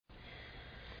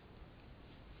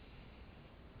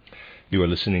You are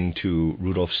listening to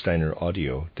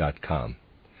RudolfSteinerAudio.com.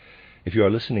 If you are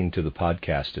listening to the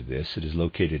podcast of this, it is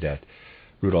located at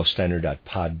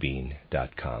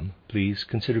RudolfSteiner.podbean.com. Please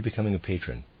consider becoming a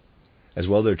patron. As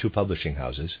well, there are two publishing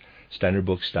houses,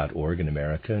 SteinerBooks.org in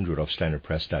America and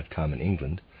RudolfSteinerPress.com in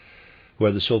England, who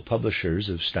are the sole publishers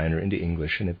of Steiner into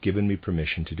English and have given me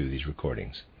permission to do these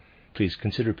recordings. Please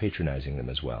consider patronizing them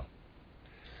as well.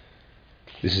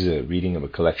 This is a reading of a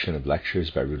collection of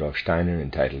lectures by Rudolf Steiner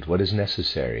entitled, What is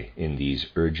Necessary in These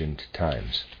Urgent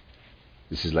Times?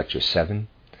 This is Lecture 7,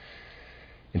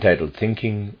 entitled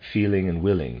Thinking, Feeling, and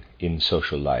Willing in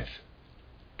Social Life,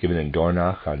 given in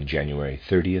Dornach on January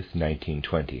 30th,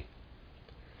 1920.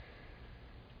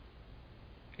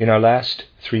 In our last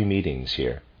 3 meetings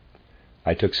here,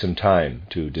 I took some time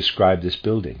to describe this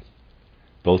building,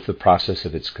 both the process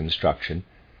of its construction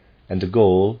and the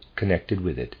goal connected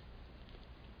with it.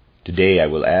 Today I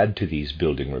will add to these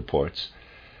building reports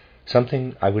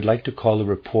something I would like to call a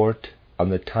report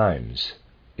on the times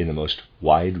in the most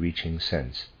wide-reaching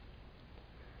sense.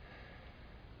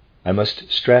 I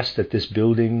must stress that this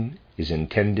building is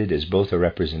intended as both a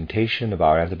representation of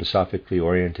our anthroposophically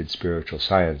oriented spiritual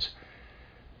science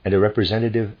and a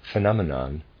representative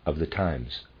phenomenon of the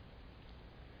times.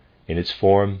 In its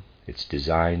form, its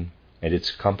design, and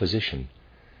its composition,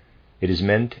 it is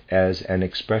meant as an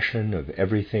expression of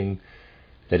everything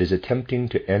that is attempting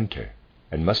to enter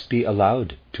and must be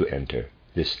allowed to enter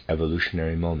this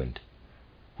evolutionary moment,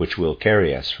 which will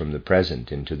carry us from the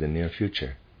present into the near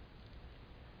future.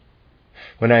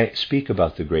 When I speak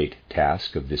about the great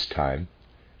task of this time,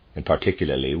 and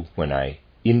particularly when I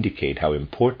indicate how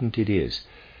important it is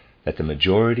that the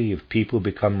majority of people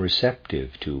become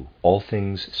receptive to all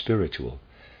things spiritual,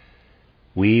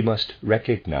 we must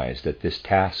recognize that this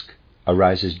task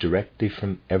arises directly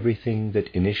from everything that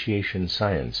initiation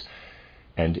science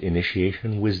and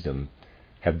initiation wisdom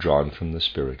have drawn from the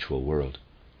spiritual world.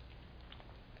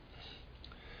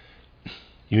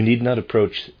 You need not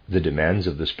approach the demands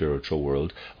of the spiritual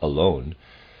world alone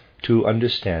to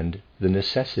understand the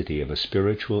necessity of a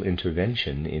spiritual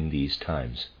intervention in these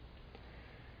times.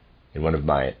 In one of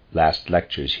my last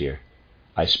lectures here,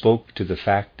 I spoke to the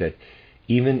fact that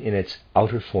even in its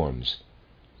outer forms,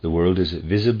 the world is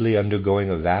visibly undergoing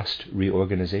a vast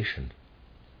reorganization.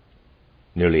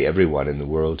 Nearly everyone in the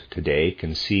world today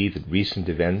can see that recent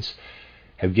events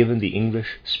have given the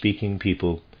English-speaking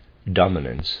people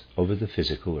dominance over the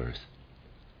physical earth.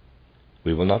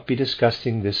 We will not be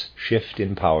discussing this shift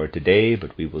in power today,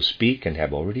 but we will speak, and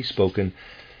have already spoken,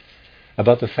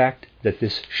 about the fact that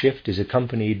this shift is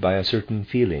accompanied by a certain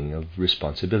feeling of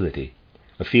responsibility,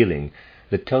 a feeling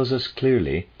that tells us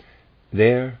clearly,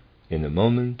 there, in the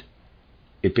moment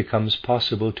it becomes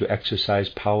possible to exercise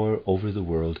power over the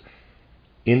world,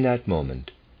 in that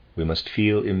moment we must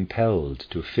feel impelled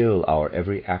to fill our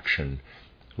every action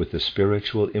with the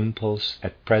spiritual impulse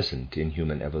at present in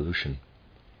human evolution.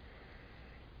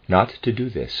 Not to do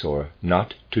this, or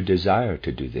not to desire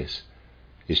to do this,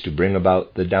 is to bring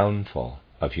about the downfall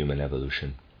of human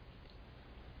evolution.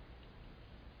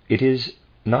 It is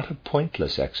not a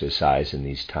pointless exercise in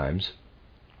these times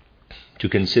to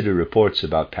consider reports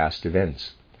about past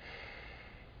events,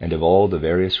 and of all the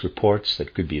various reports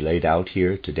that could be laid out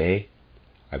here today,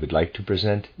 I would like to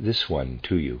present this one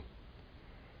to you.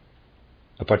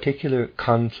 A particular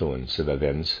confluence of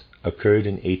events occurred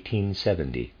in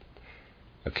 1870.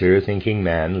 A clear-thinking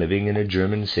man living in a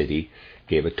German city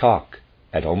gave a talk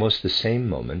at almost the same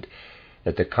moment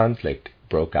that the conflict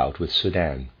broke out with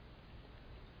Sudan.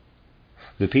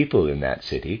 The people in that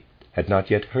city had not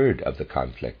yet heard of the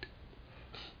conflict.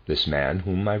 This man,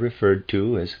 whom I referred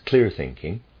to as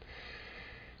clear-thinking,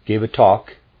 gave a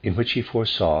talk in which he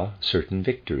foresaw certain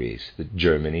victories that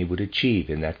Germany would achieve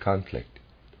in that conflict.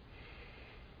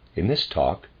 In this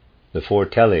talk, the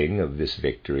foretelling of this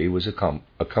victory was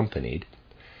accompanied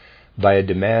by a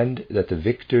demand that the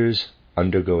victors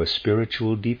undergo a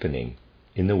spiritual deepening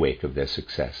in the wake of their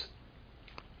success.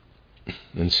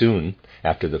 And soon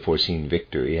after the foreseen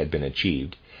victory had been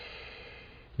achieved,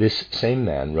 this same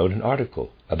man wrote an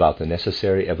article about the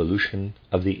necessary evolution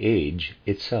of the age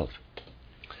itself.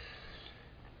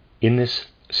 In this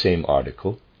same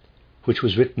article, which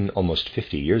was written almost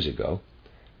 50 years ago,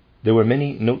 there were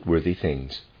many noteworthy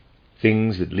things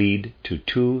that lead to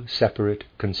 2 separate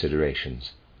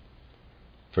considerations.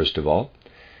 First of all,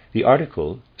 the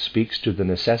article speaks to the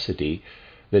necessity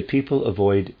that people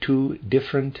avoid 2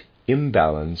 different,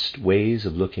 imbalanced ways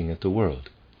of looking at the world.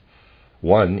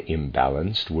 One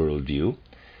imbalanced worldview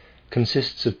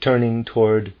consists of turning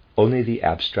toward only the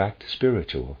abstract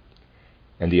spiritual,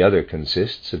 and the other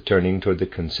consists of turning toward the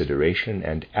consideration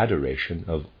and adoration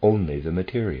of only the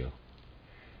material.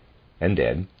 And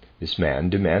then this man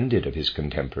demanded of his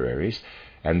contemporaries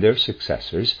and their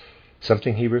successors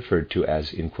something he referred to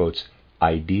as, in quotes,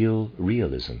 ideal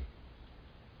realism.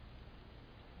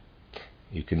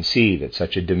 You can see that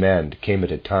such a demand came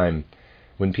at a time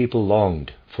when people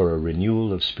longed for a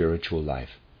renewal of spiritual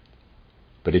life.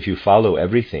 But if you follow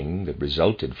everything that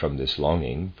resulted from this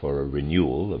longing for a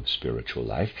renewal of spiritual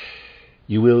life,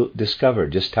 you will discover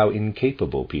just how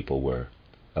incapable people were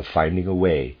of finding a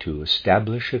way to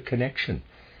establish a connection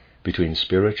between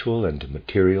spiritual and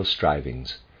material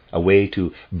strivings, a way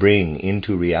to bring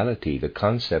into reality the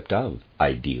concept of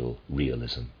ideal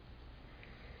realism.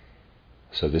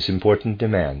 So this important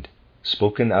demand,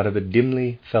 spoken out of a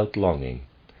dimly felt longing,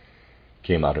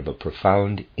 came out of a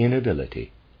profound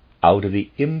inability, out of the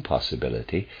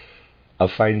impossibility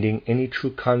of finding any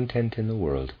true content in the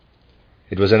world.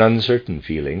 It was an uncertain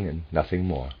feeling and nothing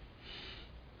more.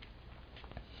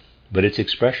 But its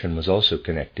expression was also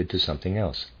connected to something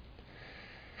else.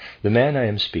 The man I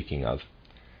am speaking of,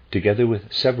 together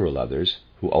with several others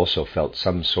who also felt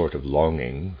some sort of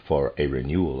longing for a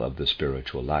renewal of the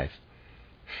spiritual life,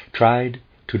 tried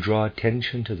to draw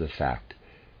attention to the fact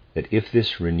that if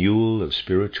this renewal of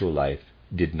spiritual life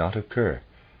did not occur,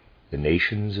 the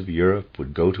nations of Europe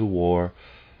would go to war,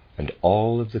 and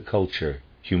all of the culture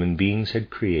human beings had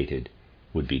created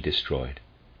would be destroyed.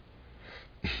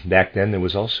 Back then there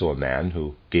was also a man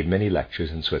who gave many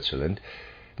lectures in Switzerland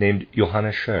named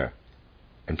Johannes Scher,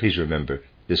 and please remember,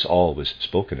 this all was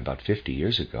spoken about 50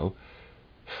 years ago,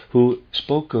 who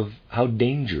spoke of how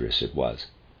dangerous it was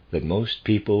that most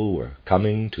people were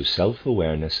coming to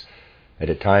self-awareness at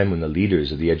a time when the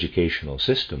leaders of the educational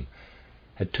system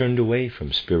had turned away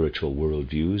from spiritual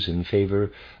worldviews in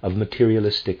favor of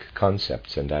materialistic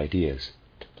concepts and ideas.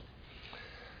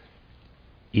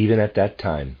 Even at that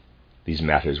time, these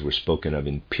matters were spoken of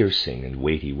in piercing and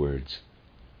weighty words.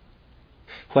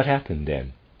 What happened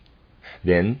then?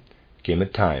 Then came a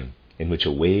time in which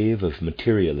a wave of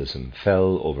materialism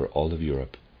fell over all of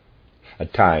Europe, a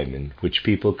time in which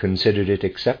people considered it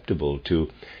acceptable to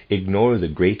ignore the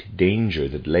great danger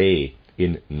that lay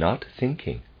in not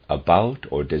thinking about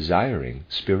or desiring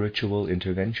spiritual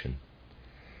intervention.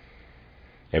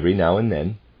 Every now and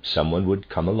then, someone would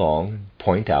come along and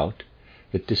point out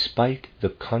that despite the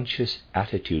conscious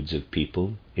attitudes of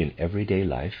people in everyday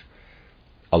life,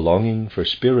 a longing for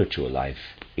spiritual life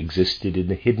existed in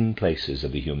the hidden places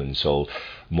of the human soul,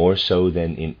 more so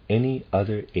than in any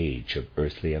other age of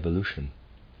earthly evolution.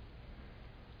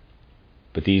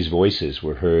 But these voices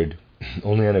were heard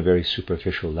only on a very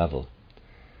superficial level.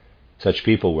 Such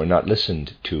people were not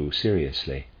listened to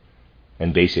seriously,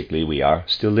 and basically we are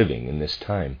still living in this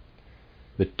time.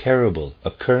 The terrible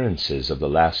occurrences of the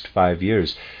last 5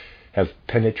 years have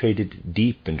penetrated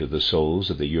deep into the souls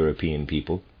of the European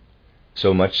people,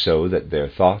 so much so that their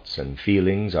thoughts and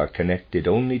feelings are connected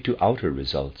only to outer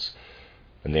results,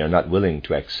 and they are not willing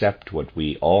to accept what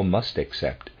we all must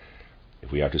accept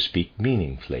if we are to speak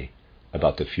meaningfully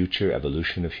about the future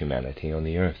evolution of humanity on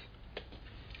the earth.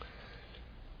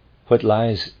 What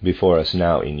lies before us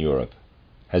now in Europe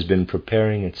has been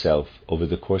preparing itself over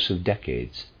the course of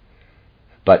decades,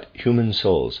 but human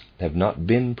souls have not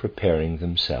been preparing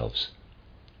themselves.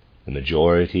 The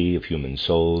majority of human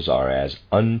souls are as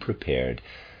unprepared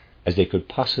as they could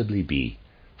possibly be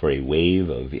for a wave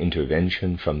of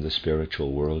intervention from the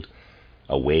spiritual world,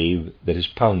 a wave that is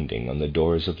pounding on the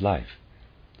doors of life,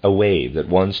 a wave that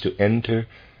wants to enter,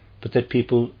 but that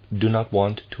people do not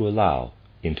want to allow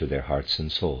into their hearts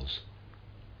and souls.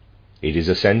 It is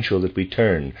essential that we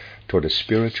turn toward a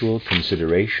spiritual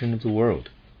consideration of the world,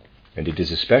 and it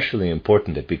is especially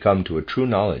important that we come to a true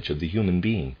knowledge of the human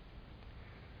being.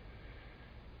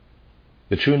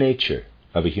 The true nature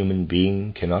of a human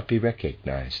being cannot be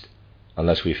recognized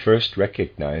unless we first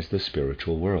recognize the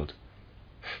spiritual world.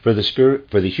 For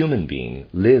the human being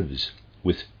lives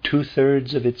with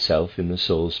 2/3 of itself in the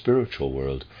soul's spiritual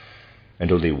world,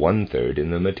 and only 1/3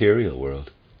 in the material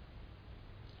world.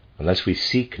 Unless we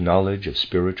seek knowledge of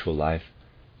spiritual life,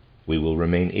 we will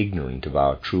remain ignorant of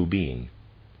our true being.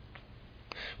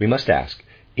 We must ask,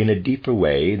 in a deeper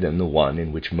way than the one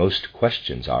in which most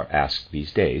questions are asked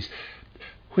these days,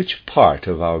 which part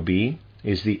of our being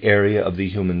is the area of the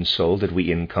human soul that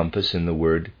we encompass in the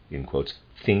word, in quotes,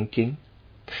 thinking?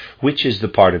 Which is the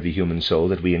part of the human soul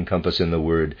that we encompass in the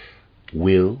word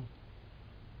will?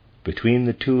 Between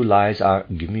the two lies our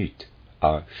Gemüt,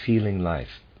 our feeling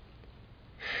life.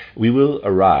 We will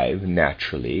arrive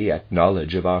naturally at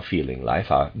knowledge of our feeling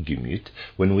life, our Gemüt,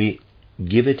 when we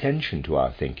give attention to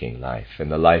our thinking life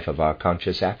and the life of our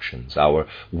conscious actions, our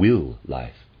will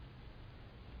life.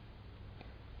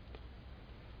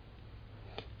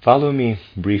 Follow me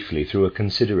briefly through a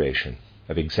consideration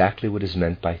of exactly what is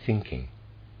meant by thinking.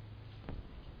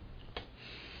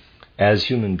 As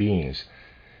human beings,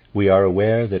 we are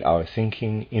aware that our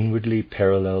thinking inwardly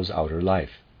parallels outer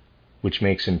life, which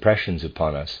makes impressions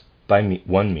upon us by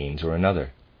one means or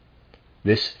another.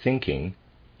 This thinking,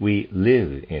 we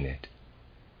live in it.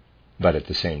 But at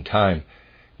the same time,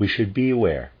 we should be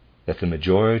aware that the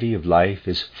majority of life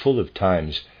is full of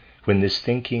times when this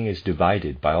thinking is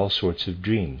divided by all sorts of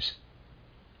dreams.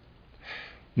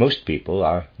 Most people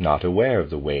are not aware of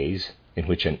the ways in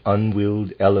which an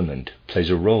unwilled element plays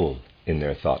a role in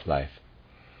their thought life.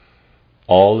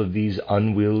 All of these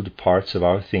unwilled parts of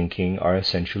our thinking are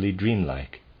essentially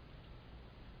dreamlike.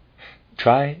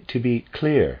 Try to be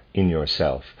clear in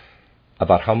yourself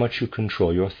about how much you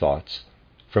control your thoughts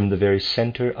from the very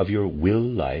center of your will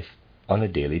life on a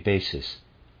daily basis.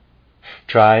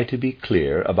 Try to be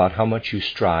clear about how much you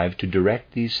strive to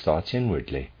direct these thoughts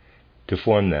inwardly, to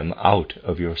form them out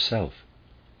of yourself.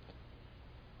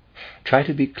 Try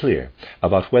to be clear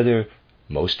about whether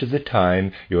most of the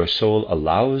time your soul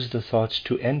allows the thoughts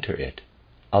to enter it,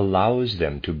 allows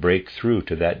them to break through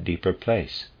to that deeper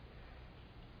place.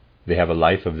 They have a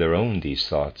life of their own, these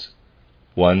thoughts.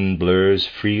 One blurs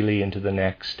freely into the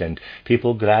next, and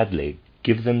people gladly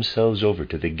give themselves over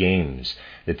to the games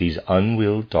that these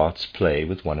unwilled thoughts play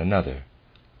with one another.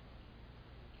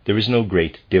 There is no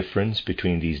great difference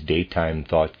between these daytime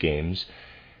thought games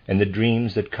and the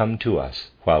dreams that come to us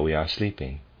while we are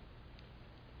sleeping.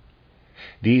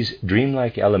 These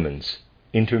dreamlike elements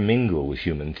intermingle with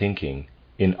human thinking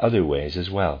in other ways as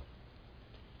well.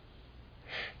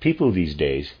 People these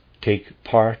days take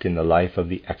part in the life of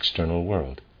the external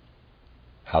world.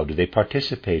 How do they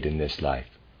participate in this life?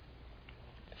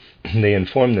 They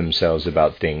inform themselves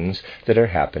about things that are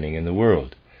happening in the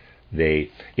world. They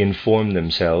inform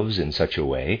themselves in such a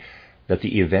way that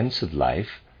the events of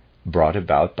life, brought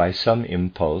about by some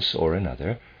impulse or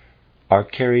another, are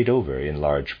carried over in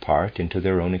large part into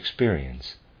their own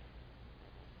experience.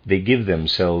 They give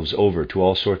themselves over to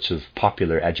all sorts of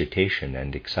popular agitation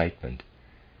and excitement.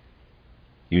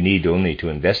 You need only to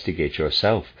investigate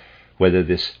yourself whether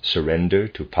this surrender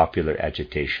to popular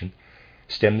agitation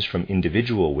stems from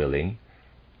individual willing,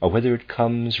 or whether it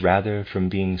comes rather from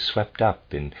being swept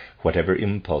up in whatever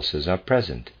impulses are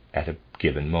present at a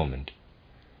given moment.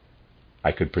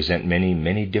 I could present many,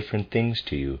 many different things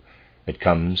to you that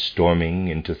come storming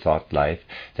into thought life,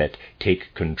 that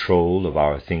take control of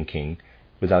our thinking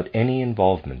without any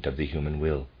involvement of the human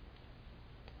will.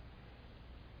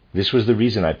 This was the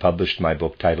reason I published my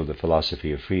book titled The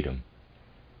Philosophy of Freedom,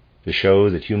 to show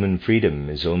that human freedom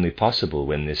is only possible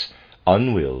when this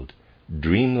unwilled,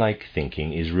 dreamlike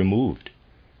thinking is removed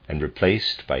and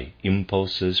replaced by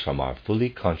impulses from our fully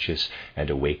conscious and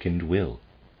awakened will.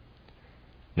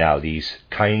 Now, these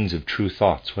kinds of true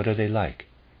thoughts, what are they like?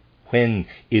 When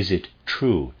is it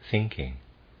true thinking?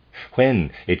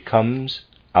 When it comes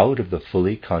out of the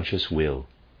fully conscious will.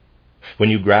 When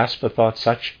you grasp a thought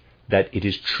such that it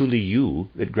is truly you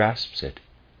that grasps it.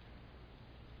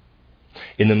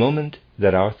 In the moment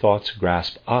that our thoughts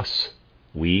grasp us,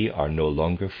 we are no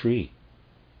longer free.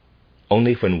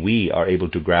 Only when we are able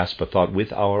to grasp a thought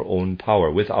with our own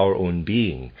power, with our own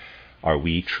being, are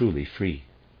we truly free.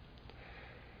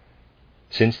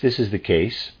 Since this is the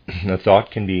case, a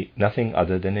thought can be nothing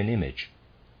other than an image.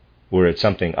 Were it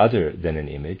something other than an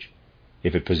image,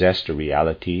 if it possessed a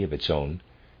reality of its own,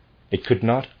 it could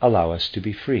not allow us to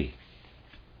be free.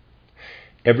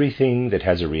 Everything that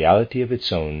has a reality of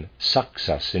its own sucks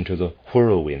us into the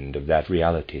whirlwind of that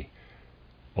reality.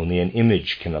 Only an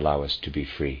image can allow us to be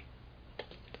free.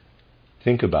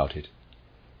 Think about it.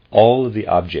 All of the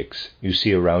objects you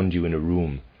see around you in a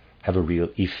room have a real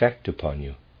effect upon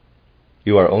you.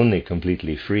 You are only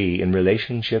completely free in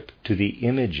relationship to the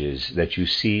images that you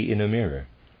see in a mirror.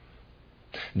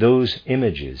 Those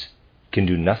images can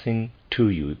do nothing to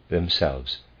you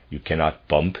themselves. You cannot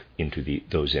bump into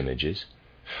those images.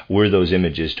 Were those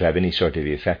images to have any sort of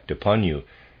effect upon you,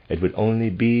 it would only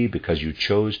be because you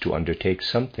chose to undertake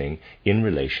something in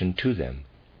relation to them.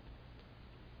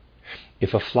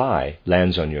 If a fly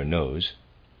lands on your nose,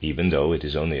 even though it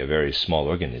is only a very small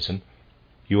organism,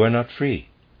 you are not free.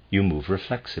 You move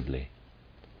reflexively.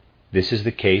 This is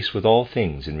the case with all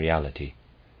things in reality.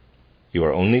 You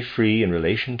are only free in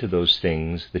relation to those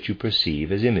things that you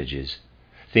perceive as images,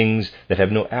 things that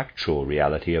have no actual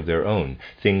reality of their own,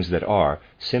 things that are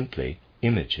simply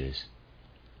images.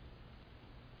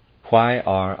 Why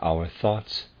are our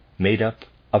thoughts made up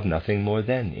of nothing more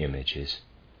than images.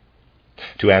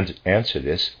 To answer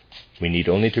this, we need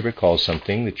only to recall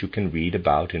something that you can read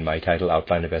about in my title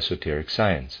Outline of Esoteric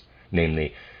Science,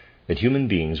 namely, that human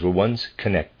beings were once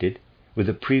connected with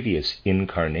a previous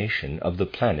incarnation of the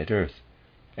planet Earth,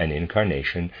 an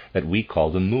incarnation that we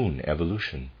call the moon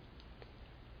evolution.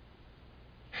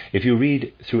 If you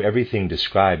read through everything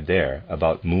described there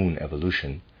about moon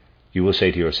evolution, you will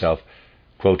say to yourself,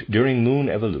 quote, during moon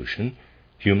evolution,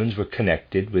 humans were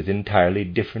connected with entirely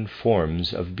different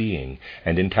forms of being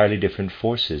and entirely different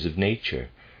forces of nature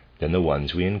than the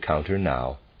ones we encounter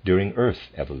now during Earth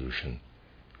evolution.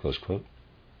 Close quote.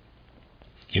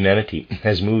 Humanity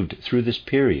has moved through this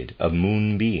period of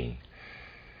moon being.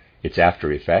 Its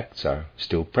after effects are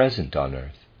still present on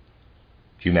Earth.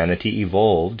 Humanity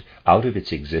evolved out of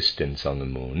its existence on the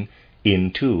moon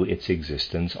into its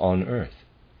existence on Earth.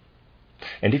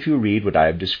 And if you read what I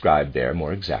have described there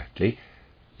more exactly,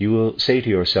 you will say to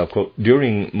yourself, quote,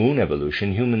 during moon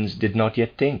evolution, humans did not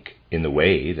yet think in the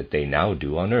way that they now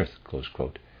do on Earth, close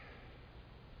quote.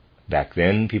 Back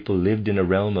then, people lived in a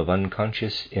realm of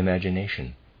unconscious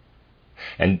imagination.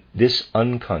 And this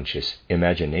unconscious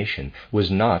imagination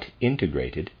was not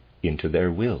integrated into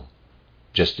their will,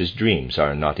 just as dreams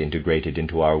are not integrated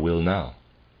into our will now.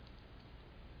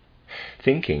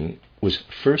 Thinking was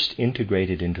first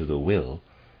integrated into the will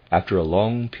after a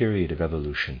long period of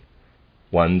evolution,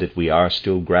 one that we are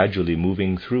still gradually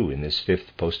moving through in this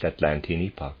fifth post-Atlantean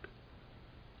epoch.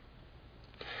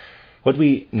 What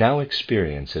we now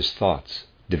experience as thoughts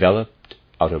developed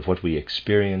out of what we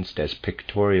experienced as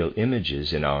pictorial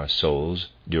images in our souls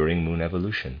during moon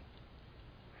evolution.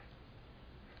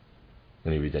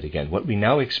 Let me read that again. What we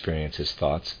now experience as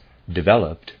thoughts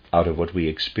developed out of what we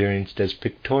experienced as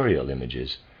pictorial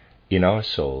images in our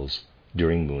souls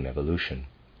during moon evolution.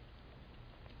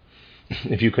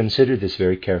 If you consider this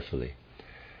very carefully,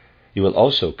 you will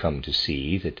also come to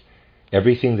see that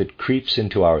everything that creeps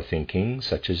into our thinking,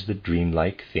 such as the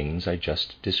dreamlike things I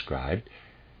just described,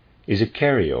 is a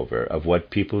carryover of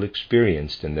what people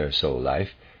experienced in their soul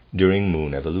life during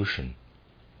moon evolution.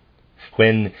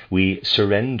 When we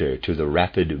surrender to the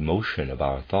rapid motion of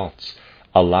our thoughts,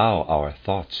 allow our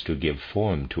thoughts to give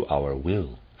form to our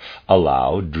will,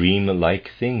 allow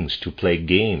dream-like things to play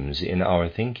games in our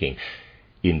thinking,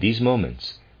 in these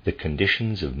moments, the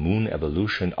conditions of moon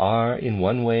evolution are, in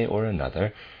one way or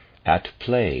another, at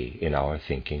play in our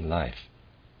thinking life.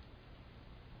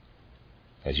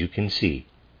 As you can see,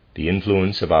 the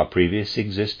influence of our previous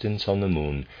existence on the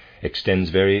moon extends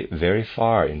very, very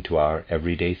far into our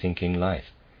everyday thinking life.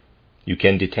 You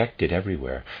can detect it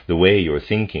everywhere, the way your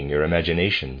thinking, your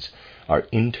imaginations, are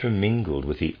intermingled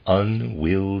with the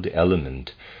unwilled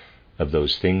element of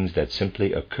those things that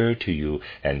simply occur to you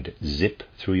and zip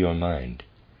through your mind.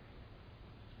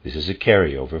 This is a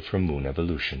carryover from moon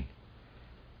evolution.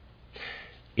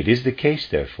 It is the case,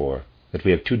 therefore, that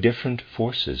we have two different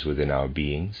forces within our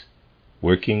beings,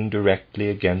 working directly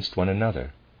against one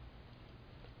another.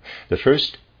 The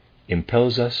first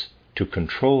impels us to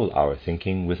control our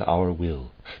thinking with our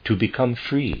will, to become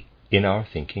free in our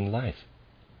thinking life.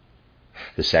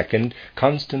 The second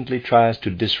constantly tries to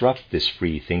disrupt this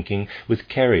free thinking with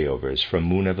carryovers from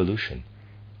moon evolution,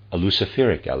 a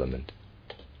luciferic element.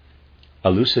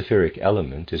 A luciferic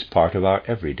element is part of our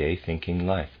everyday thinking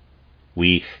life.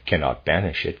 We cannot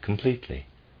banish it completely.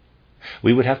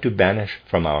 We would have to banish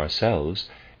from ourselves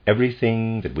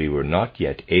everything that we were not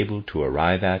yet able to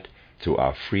arrive at through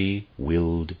our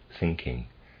free-willed thinking,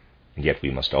 and yet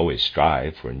we must always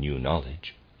strive for new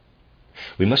knowledge.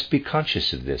 We must be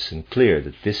conscious of this and clear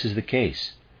that this is the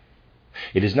case.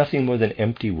 It is nothing more than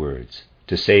empty words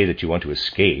to say that you want to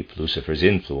escape Lucifer's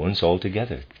influence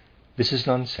altogether. This is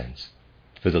nonsense,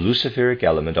 for the luciferic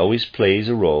element always plays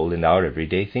a role in our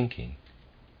everyday thinking.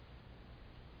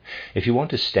 If you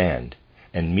want to stand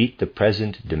and meet the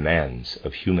present demands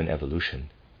of human evolution,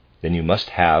 then you must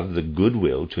have the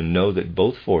goodwill to know that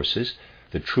both forces,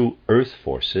 the true earth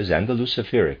forces and the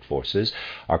luciferic forces,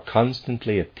 are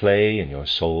constantly at play in your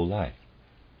soul life.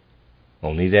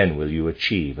 Only then will you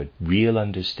achieve a real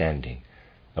understanding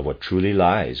of what truly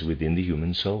lies within the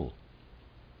human soul.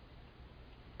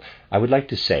 I would like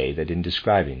to say that in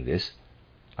describing this,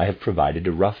 I have provided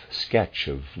a rough sketch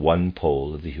of one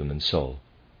pole of the human soul.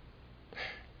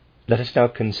 Let us now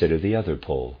consider the other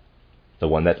pole, the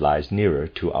one that lies nearer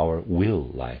to our will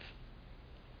life.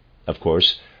 Of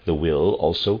course, the will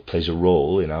also plays a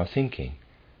role in our thinking,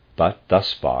 but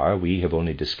thus far we have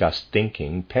only discussed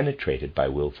thinking penetrated by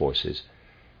will forces.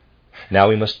 Now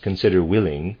we must consider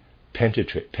willing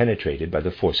penetrated by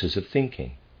the forces of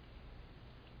thinking.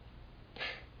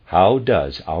 How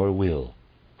does our will,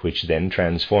 which then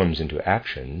transforms into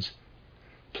actions,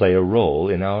 play a role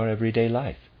in our everyday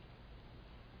life.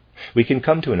 We can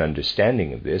come to an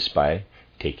understanding of this by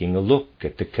taking a look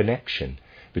at the connection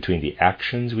between the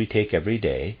actions we take every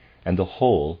day and the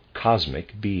whole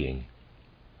cosmic being.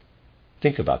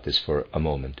 Think about this for a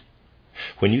moment.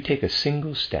 When you take a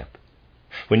single step,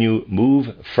 when you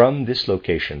move from this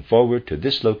location forward to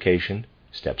this location,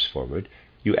 steps forward,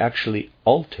 you actually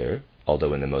alter,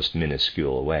 although in the most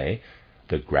minuscule way,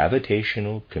 the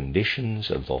gravitational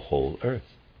conditions of the whole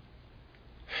earth.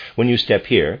 When you step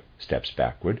here, steps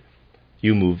backward,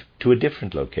 you move to a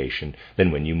different location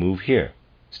than when you move here,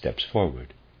 steps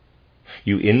forward.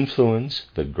 You influence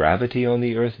the gravity on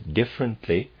the earth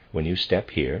differently when you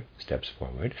step here, steps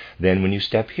forward, than when you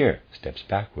step here, steps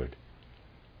backward.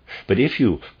 But if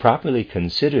you properly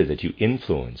consider that you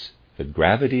influence the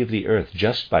gravity of the earth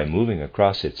just by moving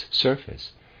across its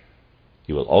surface,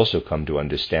 you will also come to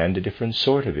understand a different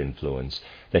sort of influence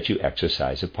that you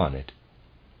exercise upon it.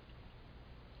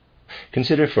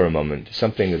 Consider for a moment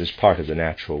something that is part of the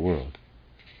natural world.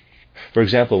 For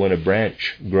example, when a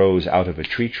branch grows out of a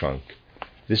tree trunk,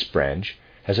 this branch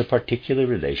has a particular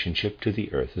relationship to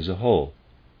the earth as a whole,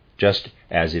 just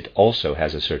as it also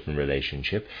has a certain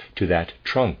relationship to that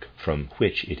trunk from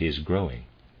which it is growing.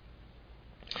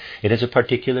 It has a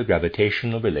particular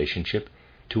gravitational relationship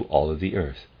to all of the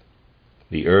earth.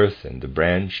 The earth and the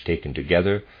branch taken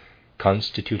together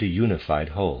constitute a unified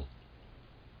whole.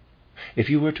 If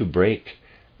you were to break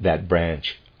that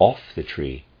branch off the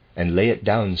tree and lay it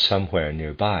down somewhere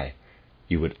nearby,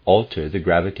 you would alter the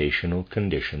gravitational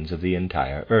conditions of the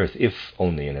entire earth, if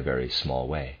only in a very small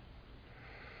way.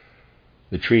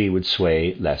 The tree would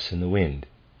sway less in the wind,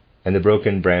 and the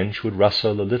broken branch would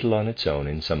rustle a little on its own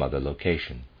in some other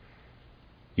location.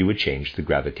 You would change the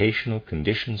gravitational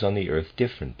conditions on the earth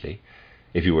differently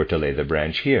if you were to lay the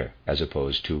branch here as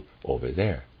opposed to over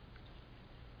there.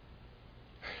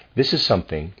 This is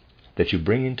something that you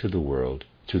bring into the world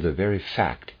through the very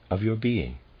fact of your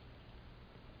being.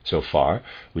 So far,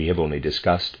 we have only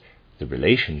discussed the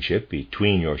relationship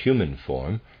between your human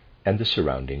form and the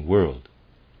surrounding world.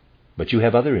 But you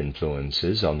have other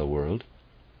influences on the world.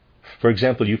 For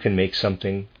example, you can make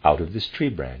something out of this tree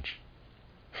branch.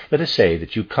 Let us say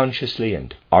that you consciously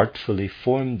and artfully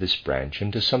form this branch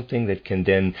into something that can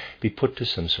then be put to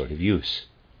some sort of use.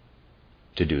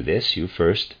 To do this, you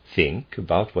first think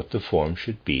about what the form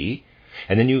should be,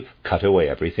 and then you cut away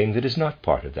everything that is not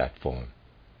part of that form.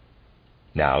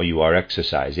 Now you are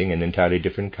exercising an entirely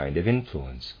different kind of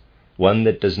influence, one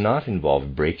that does not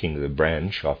involve breaking the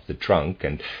branch off the trunk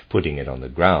and putting it on the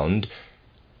ground,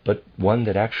 but one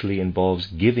that actually involves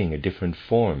giving a different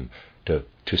form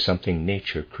to something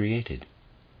nature created.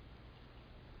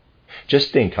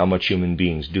 Just think how much human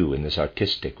beings do in this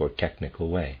artistic or technical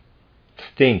way.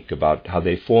 Think about how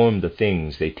they form the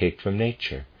things they take from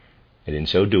nature, and in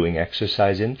so doing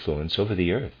exercise influence over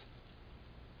the earth.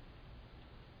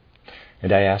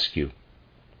 And I ask you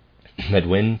that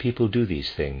when people do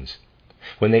these things,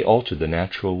 when they alter the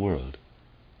natural world,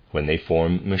 when they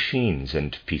form machines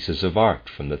and pieces of art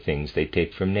from the things they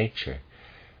take from nature,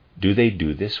 do they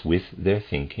do this with their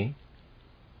thinking?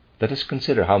 Let us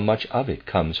consider how much of it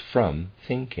comes from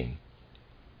thinking.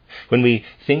 When we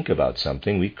think about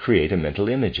something, we create a mental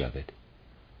image of it.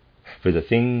 For the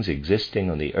things existing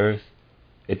on the earth,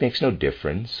 it makes no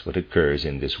difference what occurs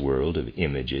in this world of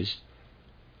images,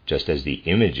 just as the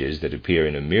images that appear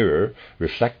in a mirror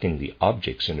reflecting the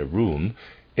objects in a room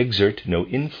exert no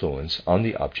influence on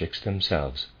the objects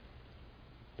themselves.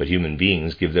 But human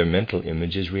beings give their mental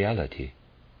images reality.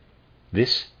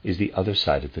 This is the other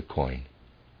side of the coin.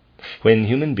 When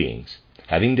human beings,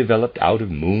 having developed out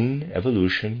of moon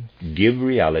evolution, give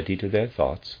reality to their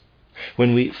thoughts,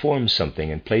 when we form something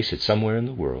and place it somewhere in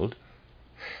the world,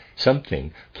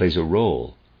 something plays a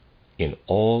role in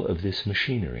all of this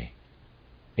machinery,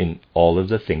 in all of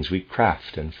the things we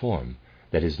craft and form,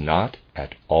 that is not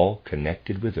at all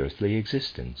connected with earthly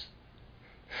existence.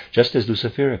 Just as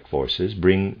Luciferic forces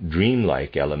bring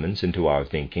dreamlike elements into our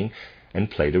thinking and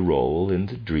played a role in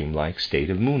the dreamlike state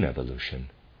of moon evolution.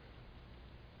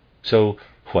 So,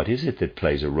 what is it that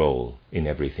plays a role in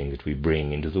everything that we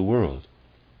bring into the world?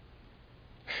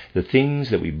 The things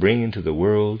that we bring into the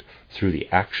world through the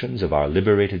actions of our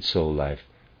liberated soul life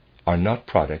are not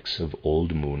products of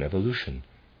old moon evolution,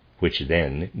 which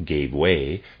then gave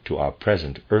way to our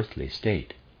present earthly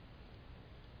state.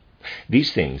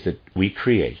 These things that we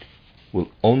create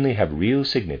will only have real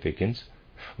significance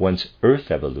once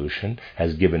earth evolution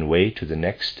has given way to the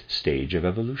next stage of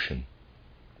evolution.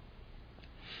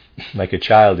 Like a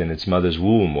child in its mother's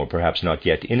womb, or perhaps not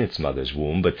yet in its mother's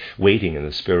womb, but waiting in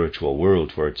the spiritual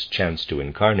world for its chance to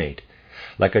incarnate.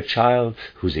 Like a child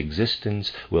whose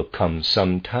existence will come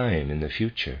some time in the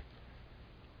future.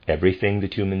 Everything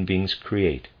that human beings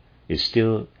create is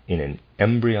still in an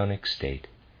embryonic state,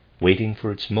 waiting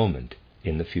for its moment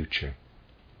in the future.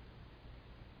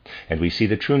 And we see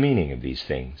the true meaning of these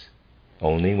things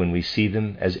only when we see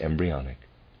them as embryonic,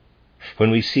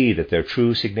 when we see that their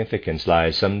true significance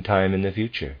lies sometime in the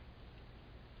future.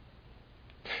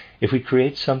 If we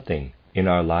create something in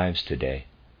our lives today,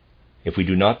 if we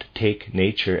do not take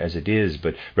nature as it is,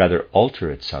 but rather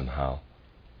alter it somehow,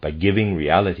 by giving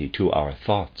reality to our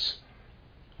thoughts,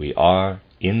 we are,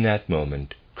 in that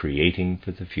moment, creating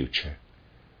for the future.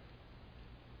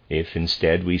 If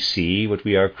instead we see what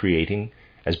we are creating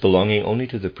as belonging only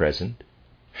to the present,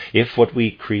 if what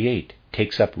we create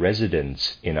takes up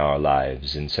residence in our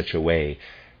lives in such a way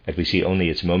that we see only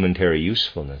its momentary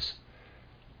usefulness,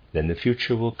 then the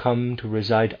future will come to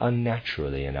reside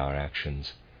unnaturally in our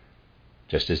actions,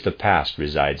 just as the past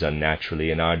resides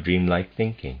unnaturally in our dreamlike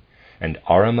thinking, and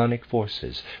Ahrimanic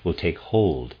forces will take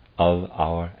hold of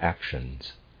our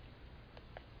actions.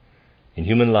 In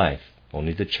human life,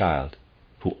 only the child,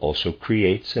 who also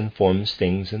creates and forms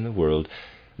things in the world,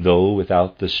 though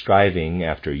without the striving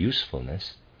after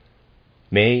usefulness,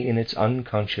 may in its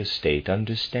unconscious state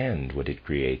understand what it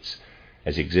creates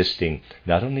as existing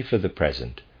not only for the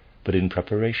present, but in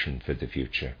preparation for the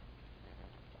future.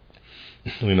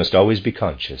 We must always be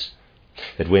conscious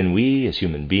that when we as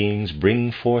human beings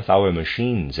bring forth our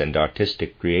machines and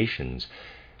artistic creations,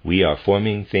 we are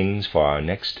forming things for our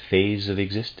next phase of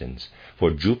existence,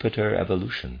 for Jupiter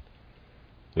evolution.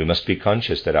 We must be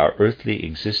conscious that our earthly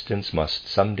existence must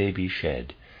someday be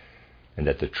shed, and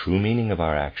that the true meaning of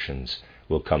our actions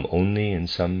will come only in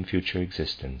some future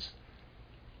existence.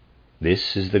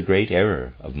 This is the great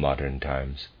error of modern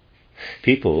times.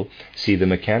 People see the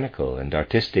mechanical and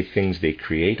artistic things they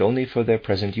create only for their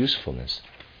present usefulness,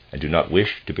 and do not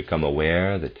wish to become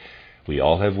aware that we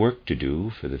all have work to do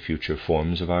for the future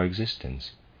forms of our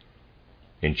existence.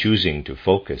 In choosing to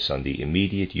focus on the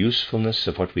immediate usefulness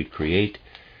of what we create,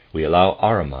 we allow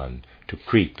Ahriman to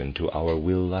creep into our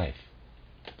will life.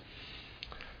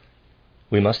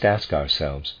 We must ask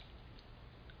ourselves,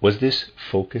 was this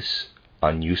focus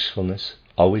on usefulness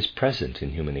always present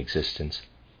in human existence?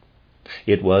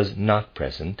 It was not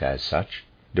present as such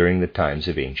during the times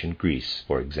of ancient Greece,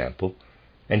 for example,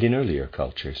 and in earlier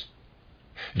cultures.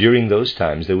 During those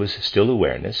times there was still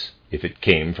awareness, if it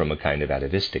came from a kind of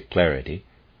atavistic clarity,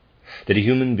 that a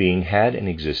human being had an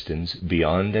existence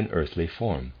beyond an earthly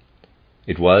form.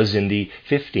 It was in the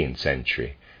 15th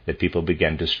century that people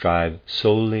began to strive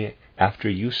solely after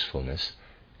usefulness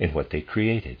in what they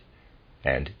created,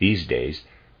 and these days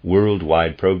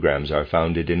worldwide programs are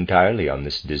founded entirely on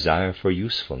this desire for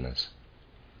usefulness.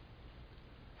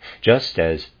 Just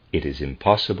as it is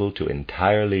impossible to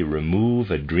entirely remove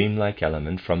a dreamlike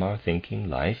element from our thinking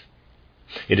life,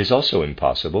 it is also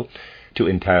impossible to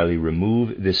entirely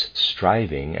remove this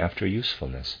striving after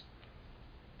usefulness.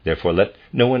 Therefore let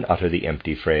no one utter the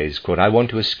empty phrase, quote, "I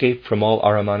want to escape from all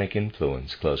Ahrimanic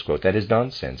influence," close quote. That is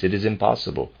nonsense. It is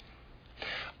impossible.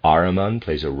 Ahriman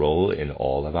plays a role in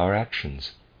all of our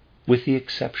actions, with the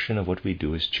exception of what we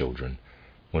do as children,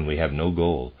 when we have no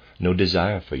goal, no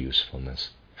desire for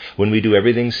usefulness, when we do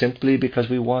everything simply because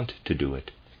we want to do it.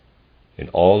 In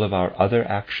all of our other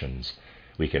actions,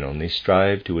 we can only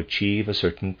strive to achieve a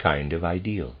certain kind of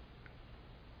ideal.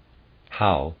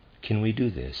 How can we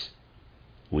do this?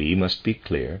 We must be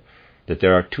clear that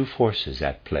there are two forces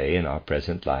at play in our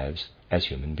present lives as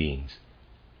human beings.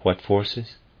 What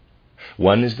forces?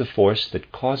 One is the force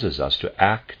that causes us to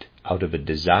act out of a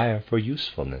desire for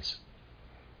usefulness,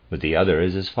 but the other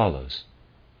is as follows.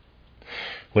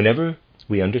 Whenever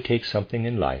we undertake something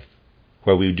in life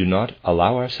where we do not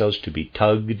allow ourselves to be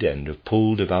tugged and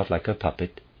pulled about like a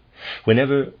puppet,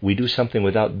 whenever we do something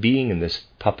without being in this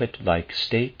puppet-like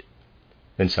state,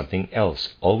 then something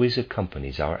else always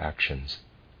accompanies our actions.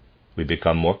 We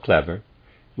become more clever,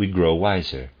 we grow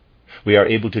wiser, we are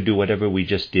able to do whatever we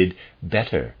just did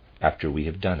better after we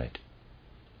have done it.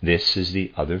 This is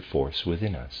the other force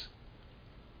within us.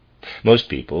 Most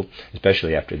people,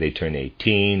 especially after they turn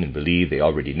 18 and believe they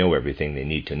already know everything they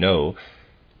need to know,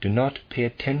 do not pay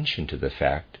attention to the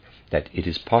fact that it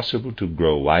is possible to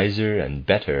grow wiser and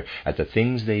better at the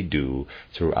things they do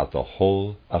throughout the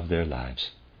whole of their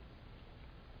lives.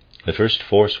 The first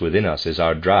force within us is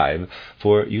our drive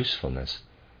for usefulness.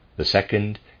 The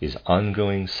second is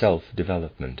ongoing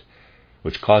self-development,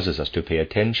 which causes us to pay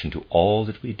attention to all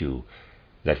that we do,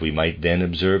 that we might then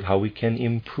observe how we can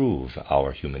improve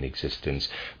our human existence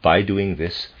by doing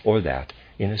this or that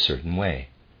in a certain way.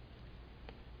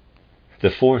 The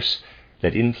force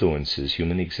that influences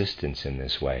human existence in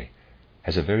this way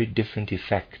has a very different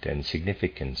effect and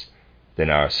significance than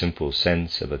our simple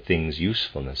sense of a thing's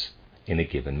usefulness in a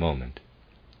given moment.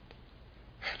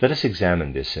 Let us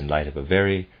examine this in light of a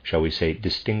very, shall we say,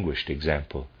 distinguished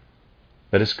example.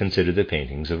 Let us consider the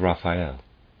paintings of Raphael.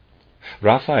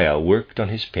 Raphael worked on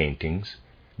his paintings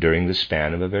during the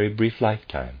span of a very brief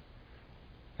lifetime.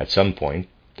 At some point,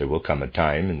 there will come a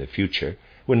time in the future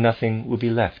when nothing will be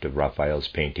left of Raphael's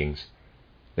paintings.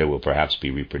 There will perhaps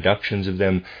be reproductions of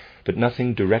them, but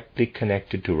nothing directly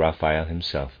connected to Raphael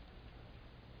himself.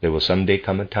 There will someday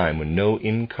come a time when no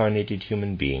incarnated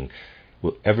human being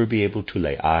will ever be able to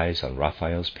lay eyes on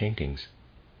Raphael's paintings.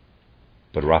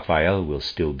 But Raphael will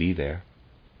still be there,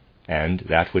 and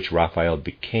that which Raphael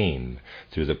became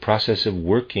through the process of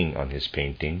working on his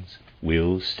paintings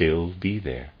will still be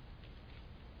there.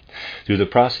 Through the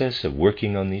process of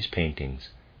working on these paintings,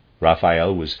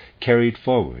 Raphael was carried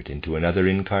forward into another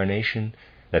incarnation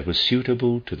that was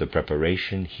suitable to the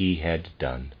preparation he had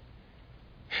done.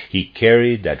 He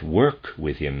carried that work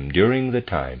with him during the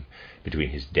time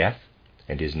between his death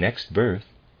and his next birth,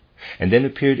 and then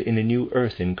appeared in a new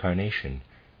earth incarnation,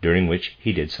 during which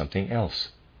he did something else.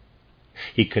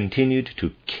 He continued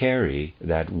to carry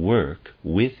that work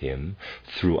with him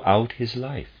throughout his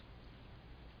life.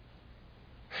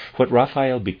 What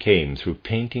Raphael became through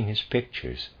painting his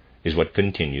pictures is what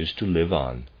continues to live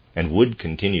on, and would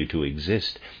continue to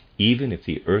exist even if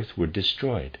the earth were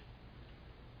destroyed.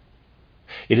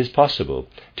 It is possible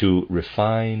to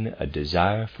refine a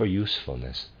desire for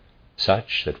usefulness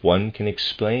such that one can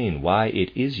explain why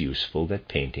it is useful that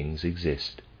paintings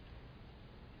exist.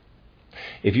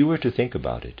 If you were to think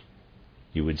about it,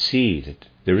 you would see that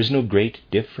there is no great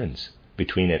difference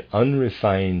between an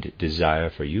unrefined desire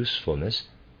for usefulness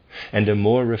and a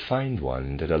more refined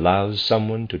one that allows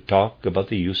someone to talk about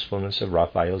the usefulness of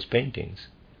Raphael's paintings.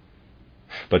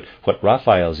 But what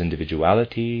Raphael's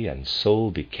individuality and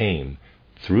soul became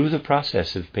through the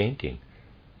process of painting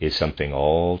is something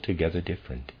altogether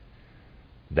different.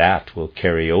 That will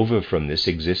carry over from this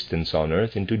existence on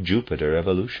earth into Jupiter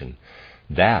evolution.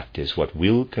 That is what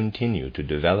will continue to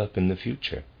develop in the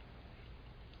future.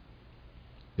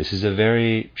 This is a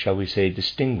very, shall we say,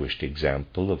 distinguished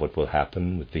example of what will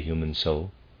happen with the human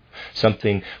soul,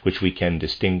 something which we can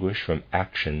distinguish from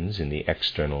actions in the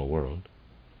external world.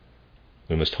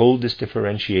 We must hold this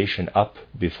differentiation up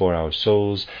before our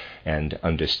souls and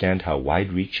understand how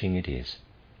wide-reaching it is.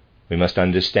 We must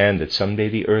understand that someday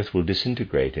the earth will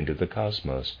disintegrate into the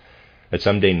cosmos, that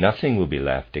someday nothing will be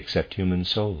left except human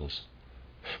souls.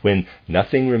 When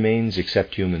nothing remains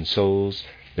except human souls,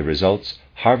 the results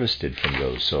harvested from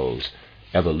those souls,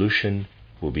 evolution,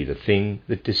 will be the thing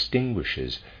that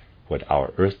distinguishes what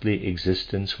our earthly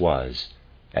existence was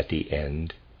at the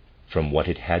end from what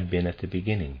it had been at the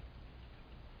beginning.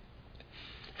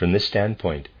 From this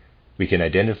standpoint, we can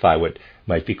identify what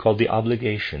might be called the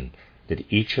obligation that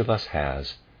each of us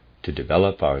has to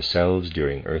develop ourselves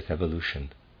during earth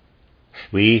evolution.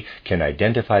 We can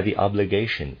identify the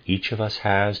obligation each of us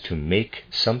has to make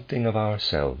something of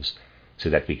ourselves so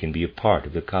that we can be a part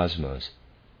of the cosmos.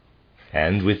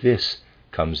 And with this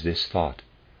comes this thought.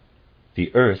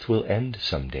 The earth will end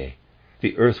someday.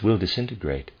 The earth will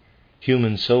disintegrate.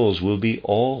 Human souls will be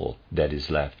all that is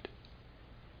left.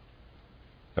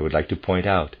 I would like to point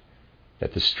out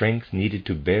that the strength needed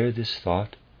to bear this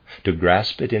thought, to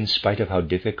grasp it in spite of how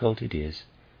difficult it is,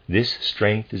 this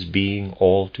strength is being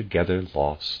altogether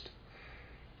lost.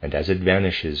 And as it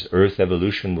vanishes, earth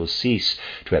evolution will cease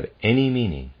to have any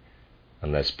meaning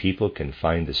unless people can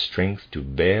find the strength to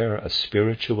bear a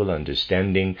spiritual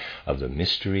understanding of the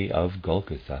mystery of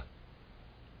Golgotha.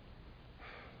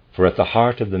 For at the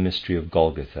heart of the mystery of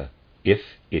Golgotha, if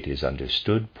it is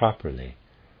understood properly,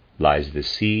 lies the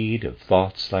seed of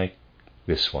thoughts like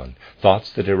this one,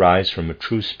 thoughts that arise from a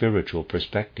true spiritual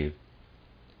perspective.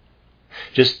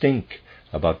 Just think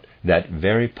about that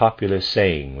very popular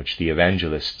saying which the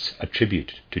evangelists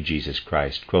attribute to Jesus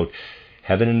Christ, quote,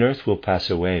 "Heaven and earth will pass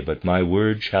away, but my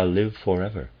word shall live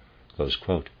forever." Close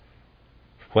quote.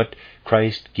 What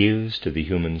Christ gives to the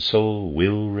human soul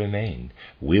will remain,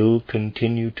 will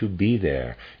continue to be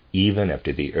there, even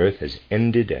after the earth has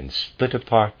ended and split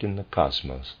apart in the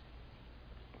cosmos.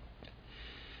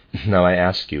 Now I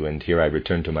ask you, and here I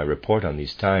return to my report on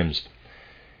these times,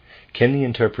 can the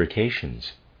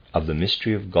interpretations of the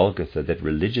mystery of Golgotha that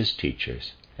religious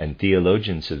teachers and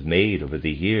theologians have made over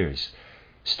the years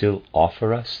still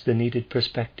offer us the needed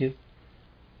perspective?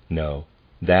 No,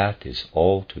 That is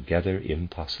altogether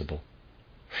impossible.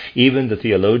 Even the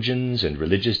theologians and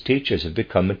religious teachers have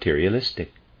become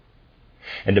materialistic.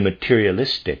 And a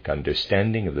materialistic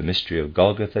understanding of the mystery of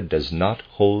Golgotha does not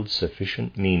hold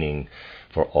sufficient meaning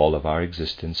for all of our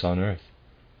existence on earth.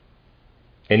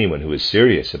 Anyone who is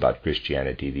serious about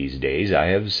Christianity these days, I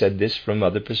have said this from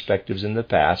other perspectives in the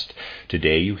past,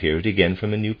 today you hear it again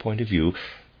from a new point of view,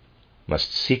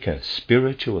 must seek a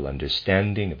spiritual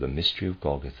understanding of the mystery of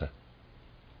Golgotha.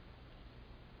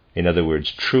 In other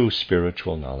words, true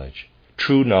spiritual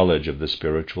knowledge of the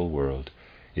spiritual world,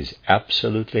 is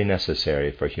absolutely necessary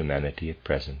for humanity at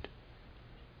present.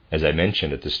 As I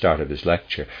mentioned at the start of this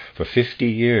lecture, for 50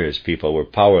 years people were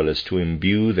powerless to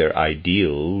imbue their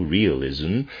ideal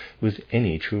realism with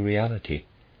any true reality.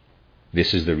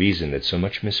 This is the reason that so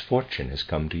much misfortune has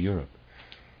come to Europe.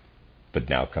 But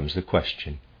now comes the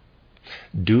question: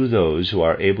 do those who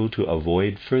are able to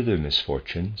avoid further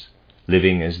misfortunes,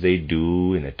 living as they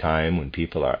do in a time when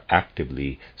people are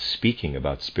actively speaking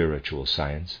about spiritual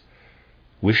science,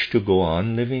 wish to go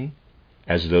on living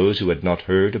as those who had not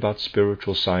heard about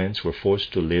spiritual science were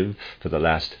forced to live for the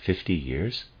last 50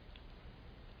 years?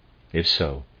 If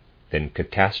so, then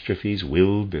catastrophes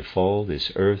will befall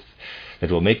this earth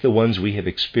that will make the ones we have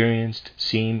experienced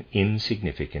seem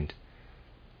insignificant.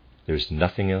 There is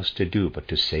nothing else to do but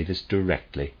to say this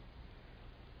directly.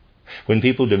 When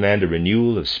people demanded a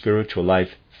renewal of spiritual life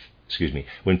 50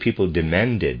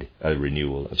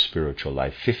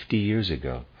 years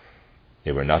ago,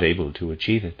 they were not able to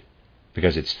achieve it,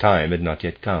 because its time had not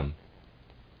yet come.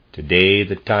 Today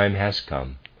the time has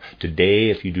come. Today,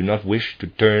 if you do not wish to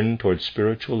turn towards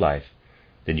spiritual life,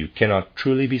 then you cannot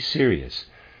truly be serious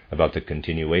about the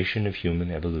continuation of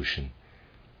human evolution.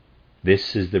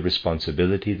 This is the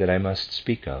responsibility that I must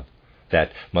speak of,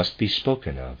 that must be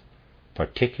spoken of,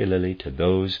 particularly to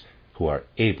those who are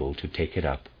able to take it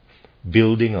up,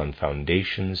 building on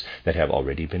foundations that have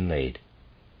already been laid.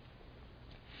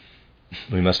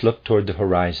 We must look toward the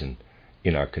horizon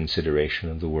in our consideration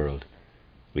of the world.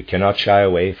 We cannot shy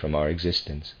away from our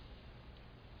existence.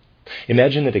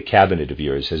 Imagine that a cabinet of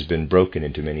yours has been broken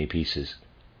into many pieces.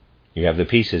 You have the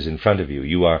pieces in front of you.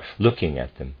 You are looking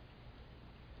at them.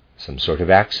 Some sort of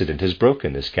accident has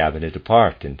broken this cabinet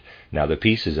apart, and now the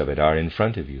pieces of it are in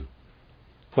front of you.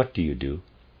 What do?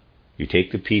 You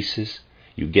take the pieces,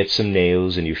 you get some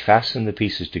nails, and you fasten the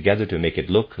pieces together to make it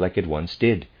look like it once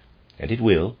did. And it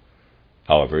will.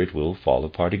 However, it will fall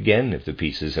apart again if the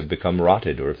pieces have become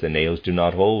rotted, or if the nails do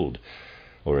not hold,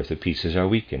 or if the pieces are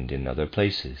weakened in other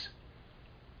places.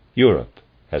 Europe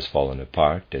has fallen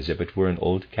apart as if it were an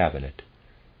old cabinet.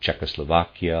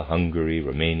 Czechoslovakia, Hungary,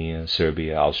 Romania,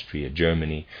 Serbia, Austria,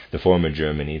 Germany, the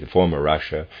former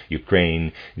Russia,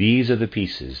 Ukraine, these are the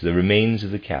pieces, the remains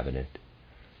of the cabinet.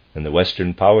 And the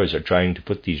Western powers are trying to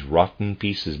put these rotten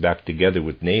pieces back together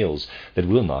with nails that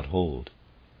will not hold.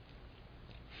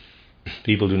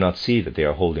 People do not see that they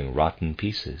are holding rotten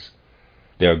pieces.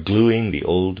 They are gluing the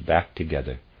old back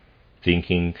together,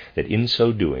 thinking that in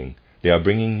so doing they are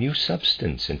bringing new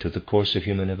substance into the course of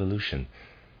human evolution.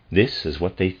 This is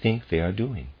what they think they are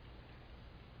doing.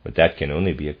 But that can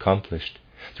only be accomplished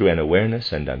through an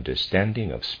awareness and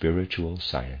understanding of spiritual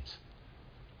science.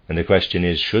 And the question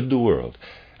is, should the world,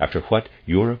 after what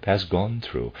Europe has gone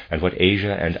through, and what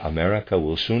Asia and America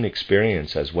will soon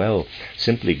experience as well,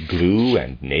 simply glue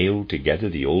and nail together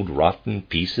the old rotten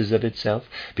pieces of itself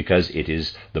because it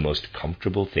is the most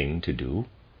comfortable thing to do?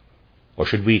 Or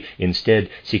should we instead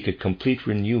seek a complete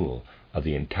renewal of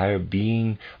the entire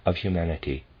being of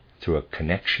humanity through a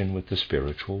connection with the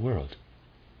spiritual world?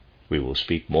 We will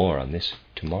speak more on this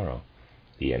tomorrow,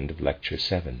 the end of Lecture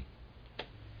 7.